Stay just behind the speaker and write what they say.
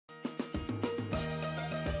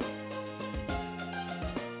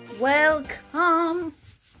Welcome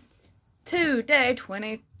to day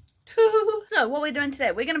 22. So what we're doing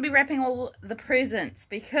today, we're going to be wrapping all the presents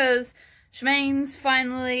because Shemaine's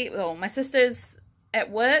finally, well, my sister's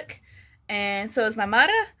at work and so is my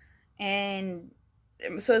mother and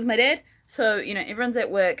so is my dad. So, you know, everyone's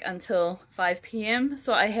at work until 5 p.m.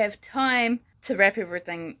 So I have time to wrap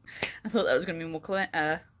everything. I thought that was going to be more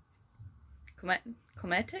climatic.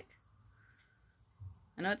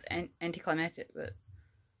 I know it's anticlimactic, but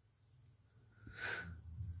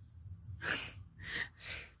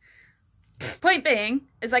point being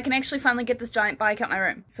is I can actually finally get this giant bike out my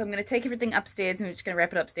room. So I'm going to take everything upstairs and we're just going to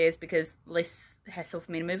wrap it upstairs because less hassle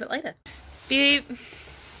for me to move it later. Beep.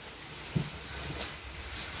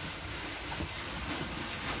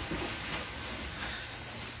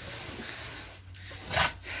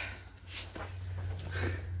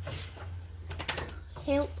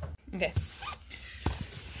 Help. Okay.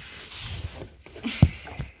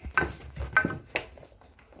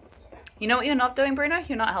 You know what you're not doing, Bruno?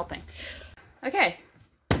 You're not helping. Okay.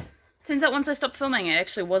 Turns out once I stopped filming, it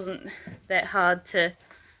actually wasn't that hard to... Are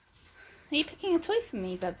you picking a toy for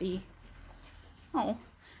me, Bubby? Oh.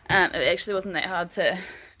 It actually wasn't that hard to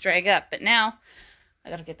drag up, but now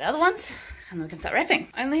I gotta get the other ones and then we can start wrapping.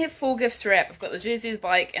 I only have 4 gifts to wrap. I've got the jersey, the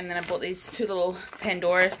bike, and then I bought these 2 little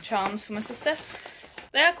Pandora charms for my sister.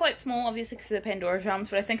 They are quite small, obviously, because they're Pandora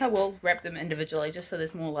charms, but I think I will wrap them individually just so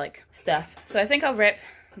there's more, like, stuff. So I think I'll wrap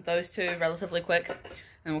those 2 relatively quick,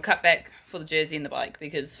 and we'll cut back for the jersey and the bike,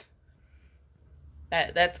 because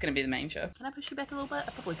that's going to be the main show. Can I push you back a little bit?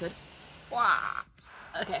 I probably could. Wow.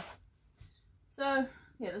 Okay. So,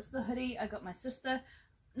 yeah, this is the hoodie I got my sister.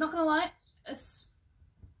 Not gonna lie, it's...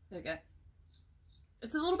 There we go.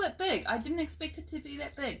 It's a little bit big. I didn't expect it to be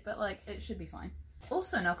that big, but, like, it should be fine.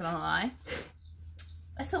 Also, not gonna lie,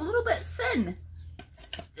 it's a little bit thin.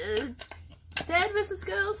 Dad versus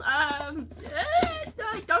girls, I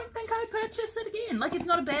don't think I'd purchase it again. Like, it's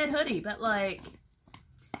not a bad hoodie, but like,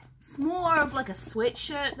 it's more of like a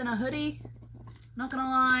sweatshirt than a hoodie. Not gonna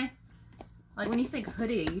lie. Like, when you think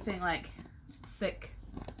hoodie, you think like thick,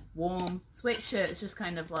 warm. Sweatshirt is just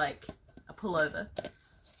kind of like a pullover.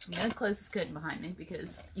 I'm gonna close this curtain behind me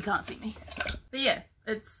because you can't see me. But yeah,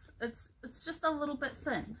 it's just a little bit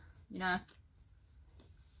thin, you know?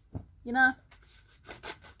 You know?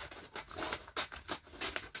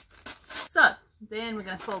 So, then we're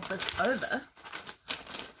going to fold this over.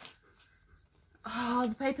 Oh,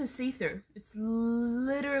 the paper's see-through. It's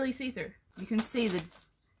literally see-through. You can see the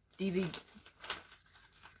DVD.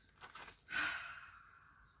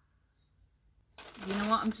 You know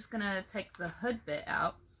what? I'm just going to take the hood bit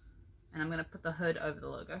out and I'm going to put the hood over the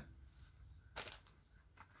logo.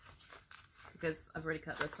 Because I've already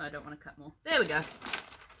cut this, so I don't want to cut more. There we go.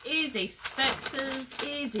 Easy fixes,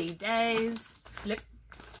 easy days. Flip,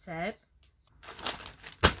 tab.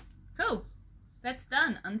 Cool. That's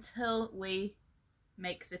done until we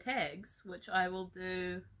make the tags, which I will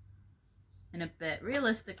do in a bit.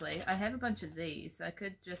 Realistically, I have a bunch of these, so I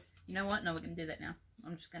could just... You know what? No, we're going to do that now.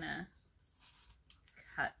 I'm just going to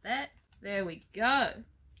cut that. There we go.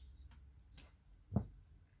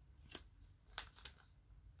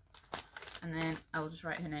 And then I will just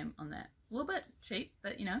write her name on that. A little bit cheap,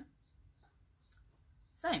 but you know,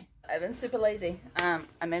 same. I've been super lazy.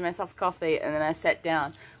 I made myself coffee and then I sat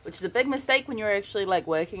down, which is a big mistake when you're actually like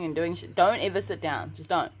working and doing shit. Don't ever sit down. Just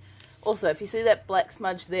don't. Also, if you see that black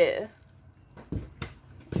smudge there,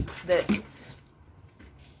 that...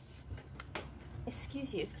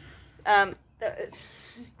 Excuse you.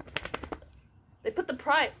 They put the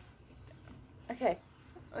price... Okay.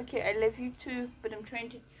 Okay, I love you too, but I'm trying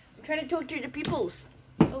to talk to the peoples.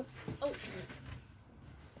 Oh, oh.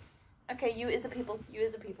 Okay, you is a people. You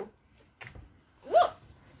is a people. Woo!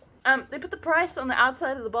 They put the price on the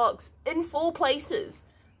outside of the box in 4 places.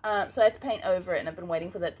 So I have to paint over it, and I've been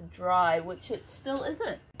waiting for that to dry, which it still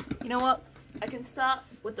isn't. You know what? I can start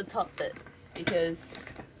with the top bit, because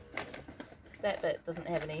that bit doesn't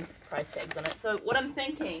have any price tags on it. So what I'm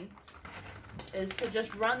thinking is to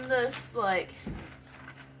just run this, like...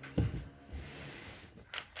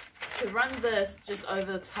 To run this just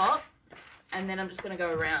over the top, and then I'm just going to go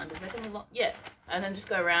around. Is that going to look? Yeah. And then just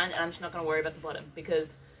go around, and I'm just not going to worry about the bottom,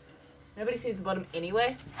 because nobody sees the bottom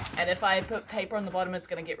anyway, and if I put paper on the bottom, it's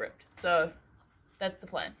going to get ripped. So, that's the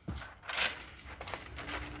plan.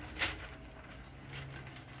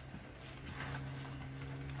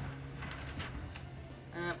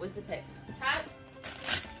 Where's the tape? Cut!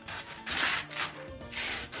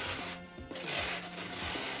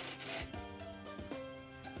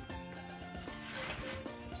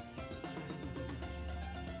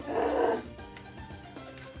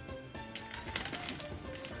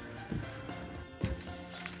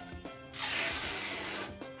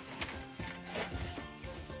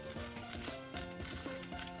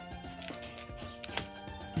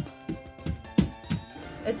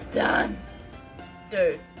 It's done.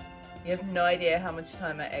 Dude, you have no idea how much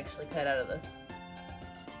time I actually cut out of this.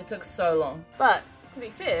 It took so long. But, to be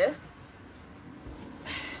fair,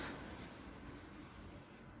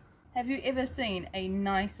 have you ever seen a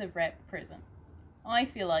nicer wrapped present? I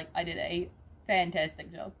feel like I did a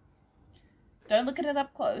fantastic job. Don't look at it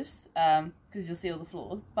up close, because you'll see all the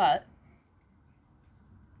flaws, but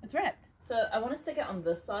it's wrapped. So I want to stick it on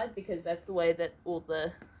this side because that's the way that all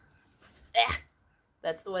the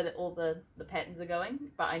the patterns are going.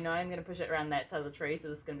 But I know I'm going to push it around that side of the tree, so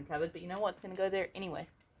this is going to be covered. But you know what? It's going to go there anyway.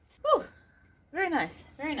 Woo! Very nice.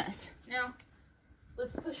 Very nice. Now,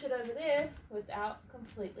 let's push it over there without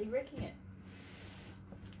completely wrecking it.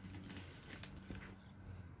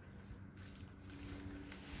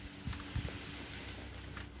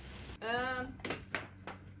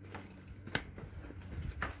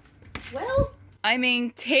 Well, I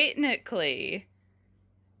mean, technically,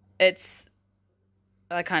 it's,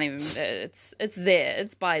 I can't even, it's there,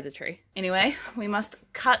 it's by the tree. Anyway, we must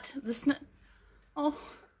cut the snip. Oh,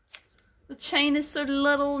 the chain is so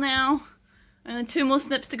little now. Only 2 more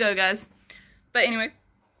snips to go, guys. But anyway,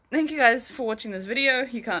 thank you guys for watching this video.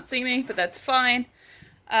 You can't see me, but that's fine.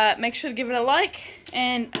 Make sure to give it a like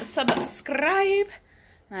and subscribe.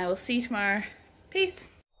 And I will see you tomorrow. Peace.